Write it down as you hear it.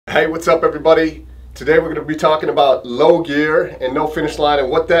Hey, what's up everybody? Today we're going to be talking about low gear and no finish line and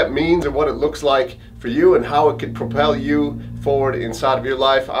what that means and what it looks like for you and how it could propel you forward inside of your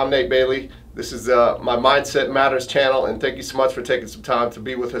life. I'm Nate Bailey. This is my Mindset Matters channel, and thank you so much for taking some time to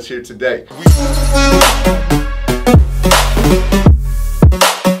be with us here today.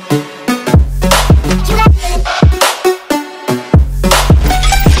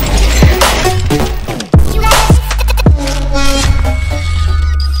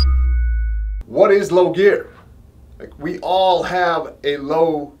 What is low gear? Like, we all have a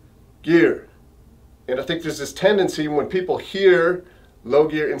low gear. And I think there's this tendency when people hear low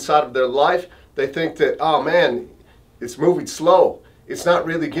gear inside of their life, they think that, oh man, it's moving slow. It's not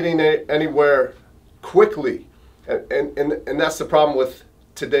really getting anywhere quickly. And that's the problem with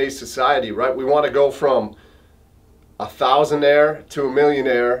today's society, right? We want to go from a thousandaire to a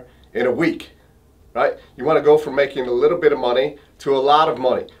millionaire in a week, right? You want to go from making a little bit of money to a lot of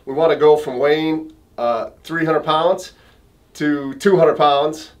money. We want to go from weighing 300 pounds to 200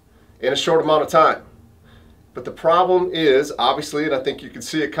 pounds in a short amount of time. But the problem is, obviously, and I think you can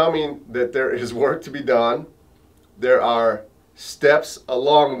see it coming, that there is work to be done. There are steps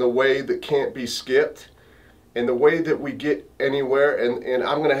along the way that can't be skipped. And the way that we get anywhere, and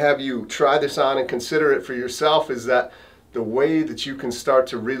I'm going to have you try this on and consider it for yourself, is that the way that you can start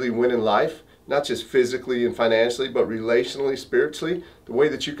to really win in life, not just physically and financially, but relationally, spiritually, the way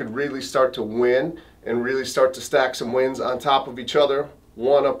that you could really start to win and really start to stack some wins on top of each other,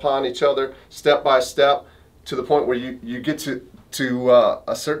 one upon each other, step by step, to the point where you get to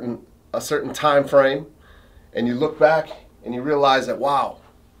a certain time frame, and you look back and you realize that, wow,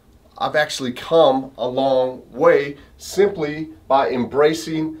 I've actually come a long way simply by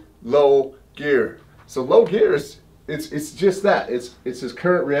embracing low gear. So low gear is it's just that. It's this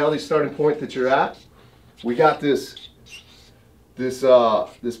current reality starting point that you're at. We got this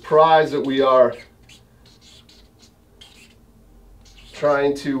prize that we are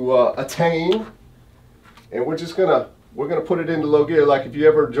trying to attain, and we're gonna put it into low gear. Like if you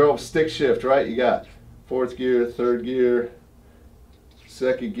ever drove stick shift, right? You got fourth gear, third gear,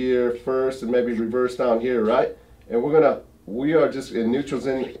 second gear, first, and maybe reverse down here, right? And we are just in neutrals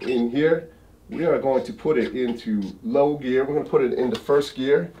in here. We are going to put it into low gear. We're going to put it into first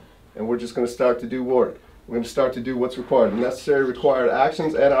gear, and we're just going to start to do work. We're going to start to do what's required, necessary required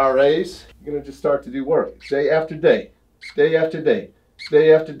actions, NRAs. You're going to just start to do work day after day, day after day,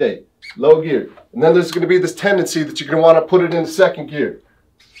 day after day, low gear. And then there's going to be this tendency that you're going to want to put it into second gear,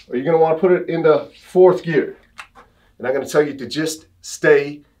 or you're going to want to put it into fourth gear. And I'm going to tell you to just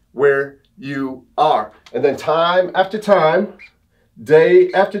stay where you are. And then time after time,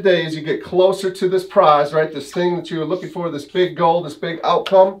 day after day, as you get closer to this prize, right, this thing that you're looking for, this big goal, this big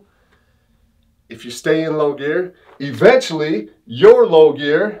outcome, if you stay in low gear, eventually your low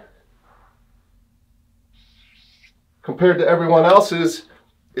gear compared to everyone else's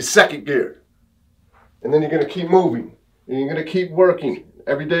is second gear. And then you're going to keep moving, and you're going to keep working.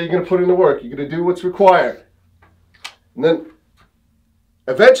 Every day you're going to put in the work. You're going to do what's required. And then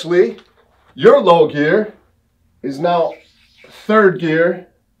eventually your low gear is now third gear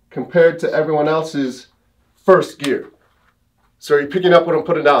compared to everyone else's first gear. So are you picking up what I'm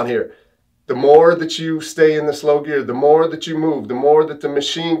putting down here? The more that you stay in this low gear, the more that you move, the more that the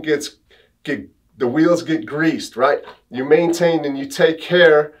machine the wheels get greased, right? You maintain and you take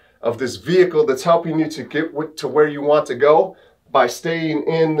care of this vehicle that's helping you to get to where you want to go by staying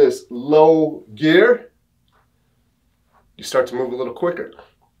in this low gear. You start to move a little quicker,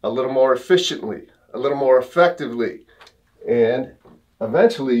 a little more efficiently, a little more effectively. And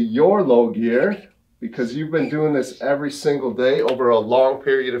eventually your low gear, because you've been doing this every single day over a long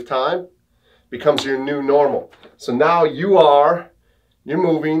period of time, becomes your new normal. So now you're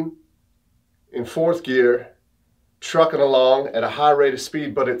moving in fourth gear, trucking along at a high rate of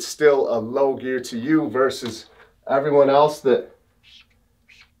speed, but it's still a low gear to you versus everyone else that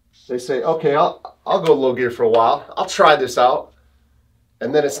they say, okay, I'll go low gear for a while. I'll try this out.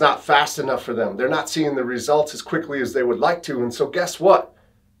 And then it's not fast enough for them. They're not seeing the results as quickly as they would like to. And so guess what?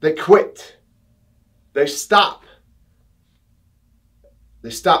 They quit. They stop. They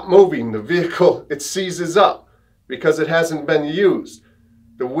stop moving. The vehicle, it seizes up because it hasn't been used.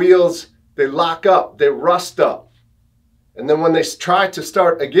 The wheels, they lock up. They rust up. And then when they try to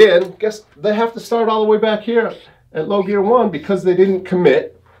start again, guess they have to start all the way back here at low gear 1 because they didn't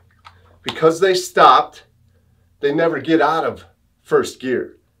commit. Because they stopped, they never get out of first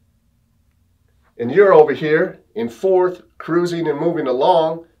gear. And you're over here in fourth, cruising and moving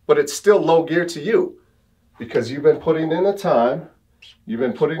along, but it's still low gear to you because you've been putting in the time, you've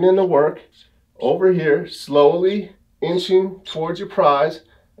been putting in the work over here, slowly inching towards your prize,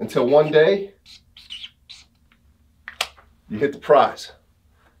 until one day you hit the prize.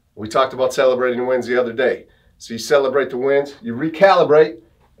 We talked about celebrating wins the other day. So you celebrate the wins, you recalibrate,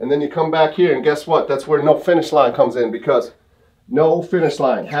 and then you come back here, and guess what? That's where no finish line comes in, because no finish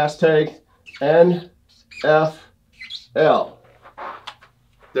line. Hashtag NFL.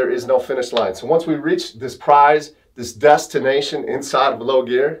 There is no finish line. So once we reach this prize, this destination inside of low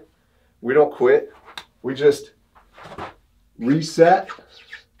gear, we don't quit. We just reset.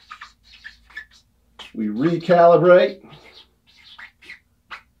 We recalibrate.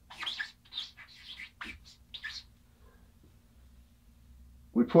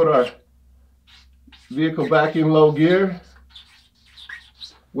 We put our vehicle back in low gear,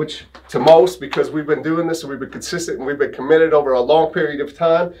 which to most, because we've been doing this and we've been consistent and we've been committed over a long period of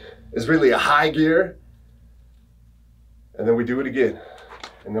time, is really a high gear. And then we do it again.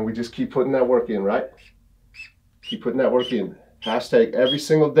 And then we just keep putting that work in, right? Keep putting that work in. Hashtag every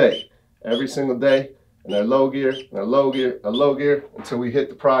single day, in our low gear, and our low gear, our low gear, until we hit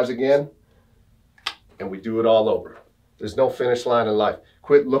the prize again. And we do it all over. There's no finish line in life.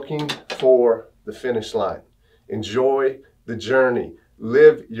 Quit looking for the finish line. Enjoy the journey.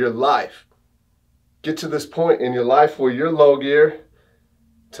 Live your life. Get to this point in your life where your low gear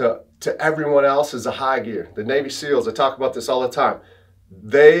to everyone else is a high gear. The Navy SEALs, I talk about this all the time.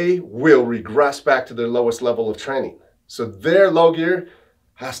 They will regress back to their lowest level of training. So their low gear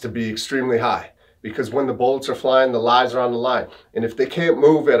has to be extremely high, because when the bullets are flying, the lives are on the line. And if they can't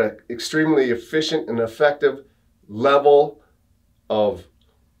move at an extremely efficient and effective level of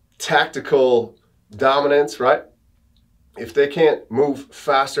tactical dominance, right? If they can't move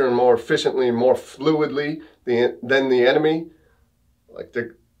faster and more efficiently and more fluidly than the enemy, like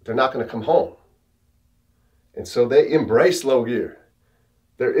they're not going to come home. And so they embrace low gear.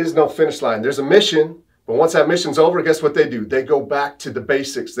 There is no finish line. There's a mission, but once that mission's over, guess what they do? They go back to the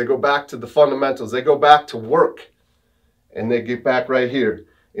basics. They go back to the fundamentals. They go back to work, and they get back right here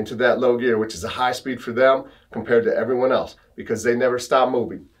into that low gear, which is a high speed for them compared to everyone else, because they never stop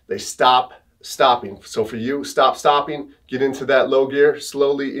moving. They stop stopping. So for you, stop stopping, get into that low gear,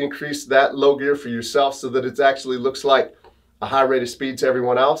 slowly increase that low gear for yourself so that it actually looks like a high rate of speed to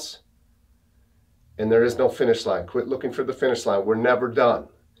everyone else. And there is no finish line. Quit looking for the finish line. We're never done.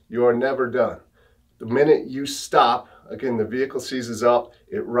 You are never done. The minute you stop, again, the vehicle seizes up,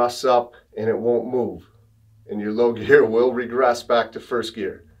 it rusts up, and it won't move. And your low gear will regress back to first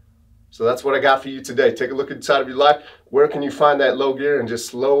gear. So that's what I got for you today. Take a look inside of your life. Where can you find that low gear? And just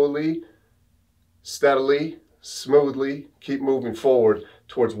slowly, steadily, smoothly keep moving forward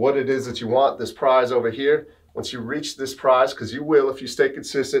towards what it is that you want, this prize over here. Once you reach this prize, because you will if you stay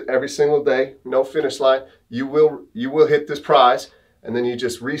consistent every single day, no finish line, you will hit this prize, and then you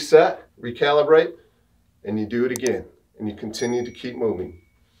just reset, recalibrate, and you do it again, and you continue to keep moving.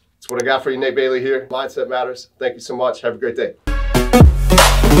 That's what I got for you. Nate Bailey here. Mindset Matters. Thank you so much. Have a great day.